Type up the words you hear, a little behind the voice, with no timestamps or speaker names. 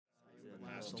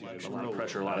A lot of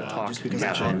pressure, a lot of talk. So now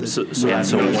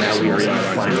we are in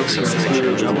the final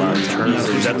stage. A lot of turns.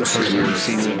 Is that the first year we've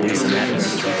seen this and that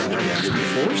is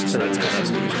forced? So that's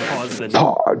kind of pause the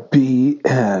Pod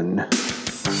BN.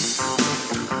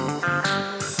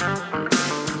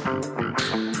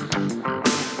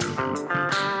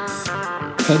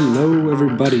 Hello,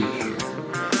 everybody.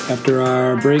 After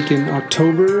our break in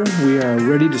October, we are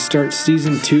ready to start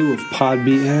Season 2 of Pod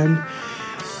BN.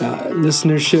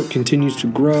 Listenership continues to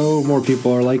grow. More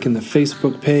people are liking the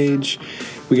Facebook page.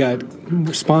 We got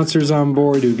sponsors on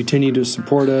board who continue to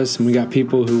support us, and we got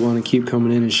people who want to keep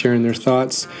coming in and sharing their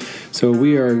thoughts. So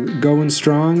we are going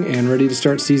strong and ready to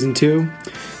start Season 2.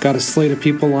 Got a slate of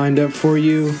people lined up for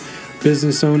you.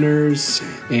 Business owners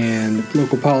and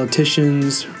local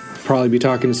politicians. Probably be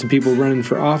talking to some people running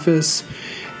for office.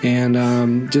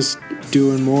 And just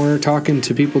doing more, talking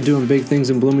to people doing big things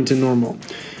in Bloomington Normal.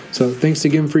 So thanks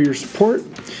again for your support.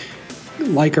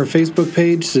 Like our Facebook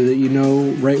page so that you know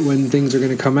right when things are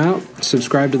going to come out.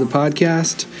 Subscribe to the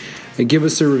podcast. And give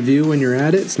us a review when you're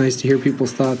at it. It's nice to hear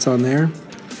people's thoughts on there.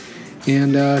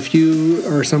 And if you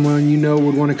or someone you know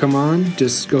would want to come on,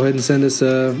 just go ahead and send us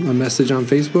a message on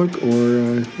Facebook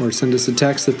or send us a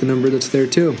text at the number that's there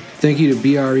too. Thank you to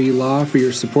BRE Law for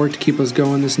your support to keep us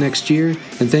going this next year.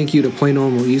 And thank you to Play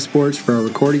Normal Esports for our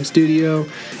recording studio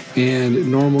and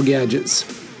Normal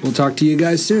Gadgets. We'll talk to you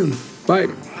guys soon. Bye.